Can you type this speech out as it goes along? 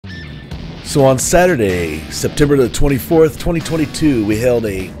So on Saturday, September the 24th, 2022, we held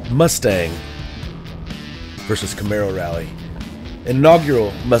a Mustang versus Camaro rally. An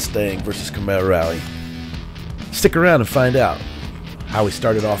inaugural Mustang versus Camaro rally. Stick around and find out how we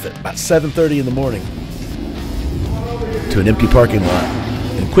started off at about 7:30 in the morning to an empty parking lot.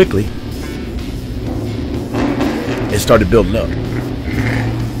 And quickly, it started building up.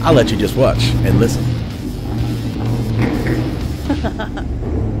 I'll let you just watch and listen.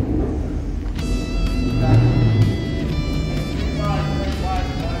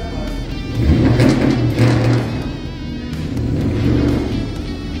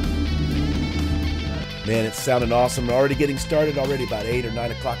 Man, it's sounding awesome. We're already getting started. Already about 8 or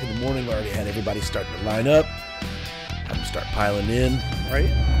 9 o'clock in the morning. We already had everybody starting to line up. Have them start piling in. Right?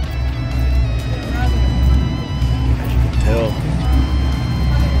 As you can tell.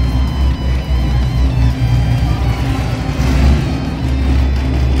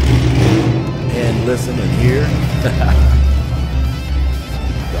 And listen and hear. You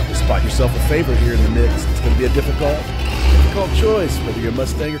have to spot yourself a favorite here in the mix. It's going to be a difficult choice, whether you're a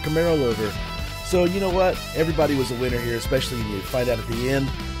Mustang or Camaro lover. So you know what? Everybody was a winner here, especially when you find out at the end.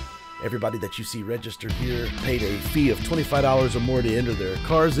 Everybody that you see registered here paid a fee of $25 or more to enter their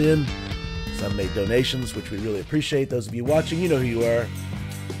cars in. Some made donations, which we really appreciate. Those of you watching, you know who you are.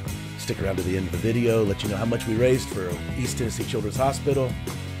 Stick around to the end of the video, let you know how much we raised for East Tennessee Children's Hospital.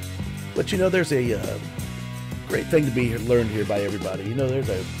 But you know, there's a great thing to be learned here by everybody. You know, there's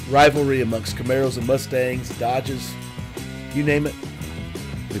a rivalry amongst Camaros and Mustangs, Dodges, you name it.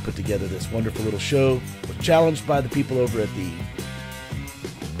 We put together this wonderful little show. We're challenged by the people over at the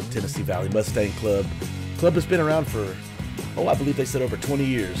Tennessee Valley Mustang Club. The club has been around for, I believe they said over 20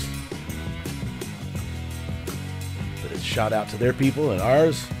 years. But it's shout out to their people and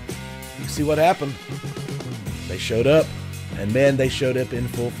ours. You see what happened. They showed up, and man, they showed up in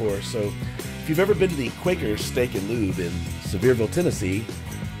full force. So if you've ever been to the Quaker Steak and Lube in Sevierville, Tennessee,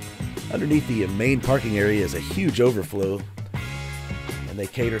 underneath the main parking area is a huge overflow. And they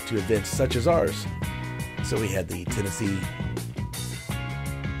cater to events such as ours. So we had the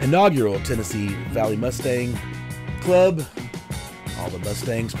inaugural Tennessee Valley Mustang Club. All the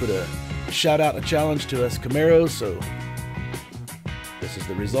Mustangs put a shout out and a challenge to us Camaros, so this is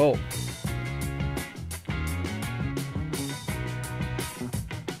the result.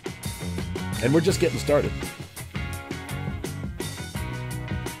 And we're just getting started.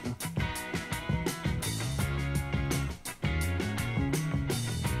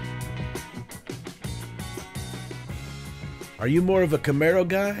 Are you more of a Camaro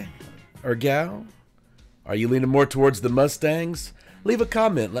guy or gal? Are you leaning more towards the Mustangs? Leave a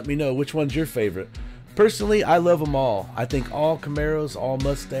comment. Let me know which one's your favorite. Personally, I love them all. I think all Camaros, all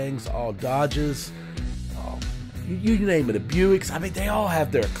Mustangs, all Dodges, you name it, a Buicks. I mean, they all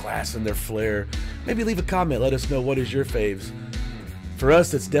have their class and their flair. Maybe leave a comment. Let us know what is your faves. For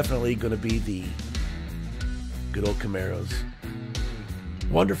us, it's definitely going to be the good old Camaros.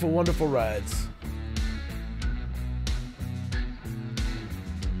 Wonderful, wonderful rides.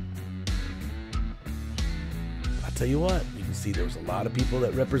 Tell you what, you can see there was a lot of people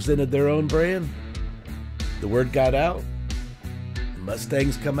that represented their own brand. The word got out, the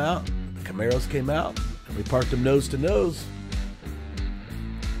Mustangs come out, the Camaros came out, and we parked them nose to nose.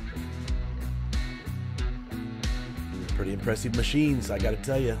 Pretty impressive machines, I gotta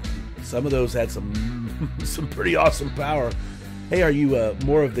tell you. Some of those had some pretty awesome power. Hey, are you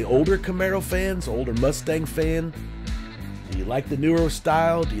more of the older Camaro fans, older Mustang fan? Do you like the newer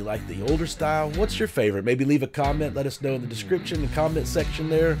style? Do you like the older style? What's your favorite? Maybe leave a comment. Let us know in the description and comment section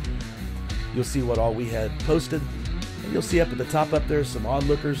there. You'll see what all we had posted. And you'll see up at the top up there some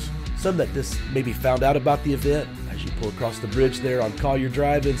onlookers. Some that just maybe found out about the event as you pull across the bridge there on Collier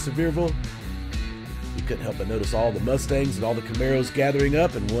Drive in Sevierville. You couldn't help but notice all the Mustangs and all the Camaros gathering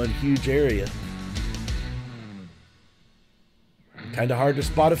up in one huge area. Kind of hard to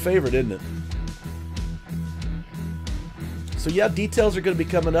spot a favorite, isn't it? So yeah, details are going to be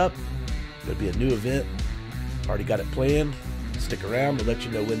coming up. Going to be a new event. Already got it planned. Stick around. We'll let you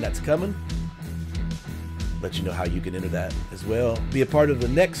know when that's coming. Let you know how you can enter that as well. Be a part of the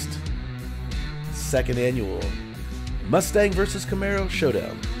next second annual Mustang versus Camaro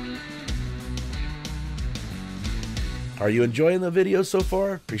Showdown. Are you enjoying the video so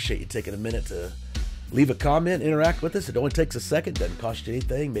far? Appreciate you taking a minute to leave a comment, interact with us. It only takes a second. Doesn't cost you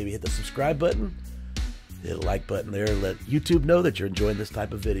anything. Maybe hit the subscribe button. Hit a like button there. Let YouTube know that you're enjoying this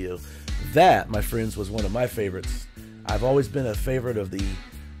type of video. That, my friends, was one of my favorites. I've always been a favorite of the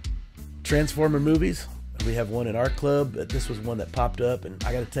Transformer movies. We have one in our club, but this was one that popped up, and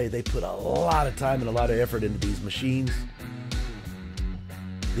I got to tell you, they put a lot of time and a lot of effort into these machines.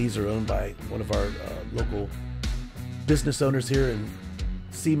 These are owned by one of our local business owners here in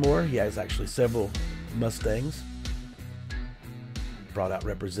Seymour. He has actually several Mustangs. Brought out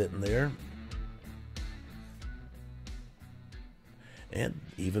representing there. And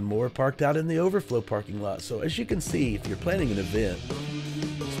even more parked out in the overflow parking lot. So as you can see, if you're planning an event,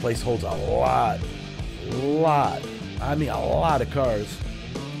 this place holds a lot of cars.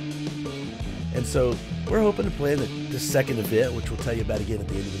 And so we're hoping to plan the second event, which we'll tell you about again at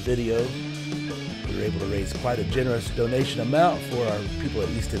the end of the video. We were able to raise quite a generous donation amount for our people at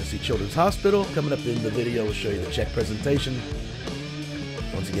East Tennessee Children's Hospital. Coming up in the video, we'll show you the check presentation.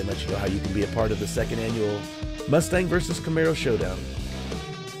 Once again, let you know how you can be a part of the second annual Mustang versus Camaro Showdown.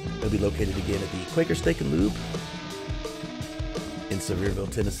 They'll be located again at the Quaker Steak and Lube in Sevierville,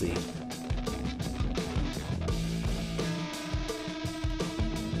 Tennessee.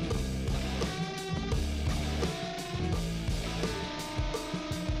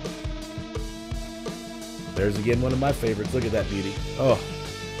 There's again one of my favorites. Look at that beauty. Oh.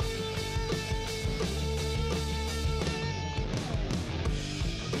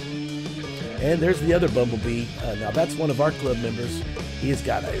 And there's the other Bumblebee. Now that's one of our club members. He has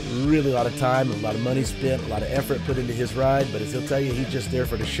got a really lot of time, a lot of money spent, a lot of effort put into his ride. But as he'll tell you, he's just there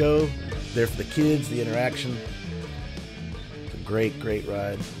for the show, there for the kids, the interaction. It's a great, great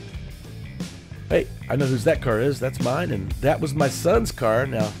ride. Hey, I know whose that car is. That's mine, and that was my son's car.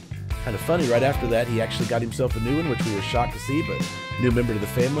 Now, kind of funny, right after that, he actually got himself a new one, which we were shocked to see, but new member to the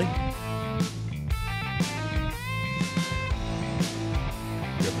family.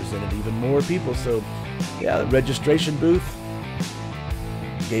 Represented even more people. So, yeah, the registration booth.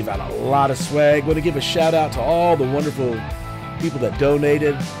 Gave out a lot of swag. Want to give a shout out to all the wonderful people that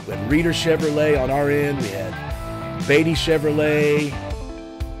donated. We had Reader Chevrolet on our end. We had Beatty Chevrolet,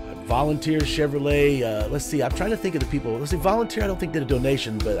 Volunteer Chevrolet. Let's see, I'm trying to think of the people. Let's see, Volunteer I don't think did a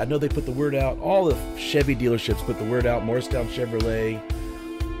donation, but I know they put the word out. All the Chevy dealerships put the word out. Morristown Chevrolet,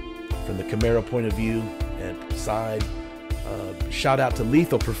 from the Camaro point of view and side. Shout out to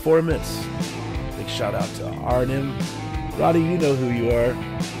Lethal Performance. Big shout out to R&M. Roddy, you know who you are.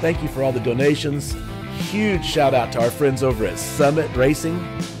 Thank you for all the donations. Huge shout out to our friends over at Summit Racing.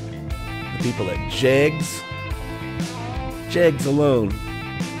 The people at Jegs. Jegs alone.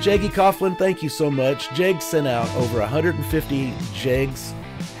 Jeggy Coughlin, thank you so much. Jegs sent out over 150 Jegs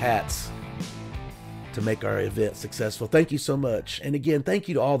hats to make our event successful. Thank you so much. And again, thank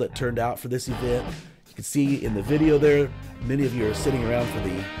you to all that turned out for this event. You can see in the video there, many of you are sitting around for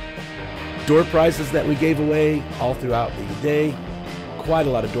the door prizes that we gave away all throughout the day. Quite a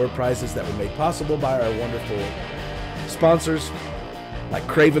lot of door prizes that were made possible by our wonderful sponsors like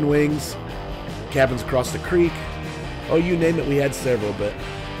Craven Wings, Cabins Across the Creek. Oh, you name it, we had several, but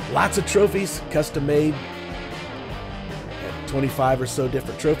lots of trophies, custom made. 25 or so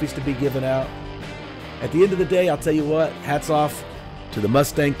different trophies to be given out. At the end of the day, I'll tell you what, hats off to the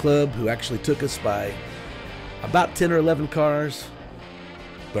Mustang Club, who actually took us by about 10 or 11 cars.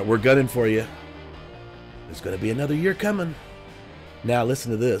 But we're gunning for you. There's going to be another year coming. Now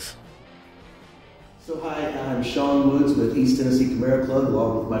listen to this. So hi, I'm Sean Woods with East Tennessee Camaro Club,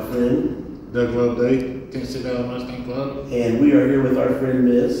 along with my friend Doug Loveday, Tennessee Valley Mustang Club. And we are here with our friend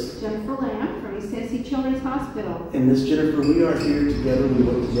Miss Jennifer Lamb from East Tennessee Children's Hospital. And Miss Jennifer, we are here together. We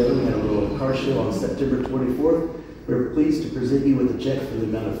worked together. We had a little car show on September 24th. We're pleased to present you with a check for the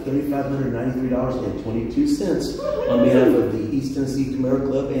amount of $3,593.22 on behalf of the East Tennessee Camaro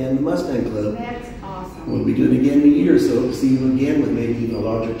Club and the Mustang Club. That's awesome. We'll be doing it again in a year, so hope to see you again with maybe even a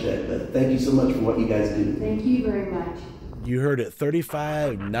larger check. But thank you so much for what you guys do. Thank you very much. You heard it,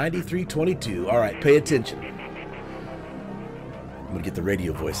 $35,93.22. All right, pay attention. I'm gonna get the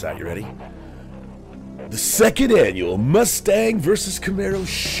radio voice out. You ready? The second annual Mustang versus Camaro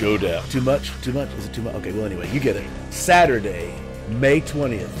Showdown. Too much? Too much? Is it too much? Okay, well anyway, you get it. Saturday, May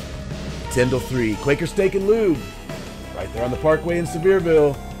 20th, 10 till 3, Quaker Steak and Lube, right there on the Parkway in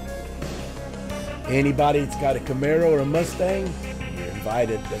Sevierville. Anybody that's got a Camaro or a Mustang, you're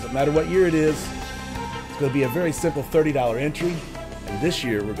invited. Doesn't matter what year it is. It's going to be a very simple $30 entry. And this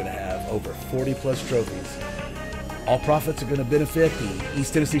year, we're going to have over 40 plus trophies. All profits are going to benefit the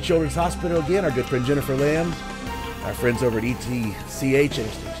East Tennessee Children's Hospital. Again, our good friend Jennifer Lamb, our friends over at ETCH and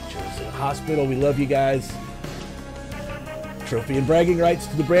Hospital. We love you guys. Trophy and bragging rights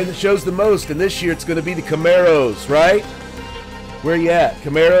to the brand that shows the most. And this year, it's going to be the Camaros, right? Where you at?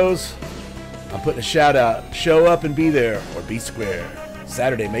 Camaros? I'm putting a shout out. Show up and be there, or be square.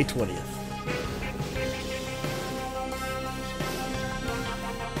 Saturday, May 20th.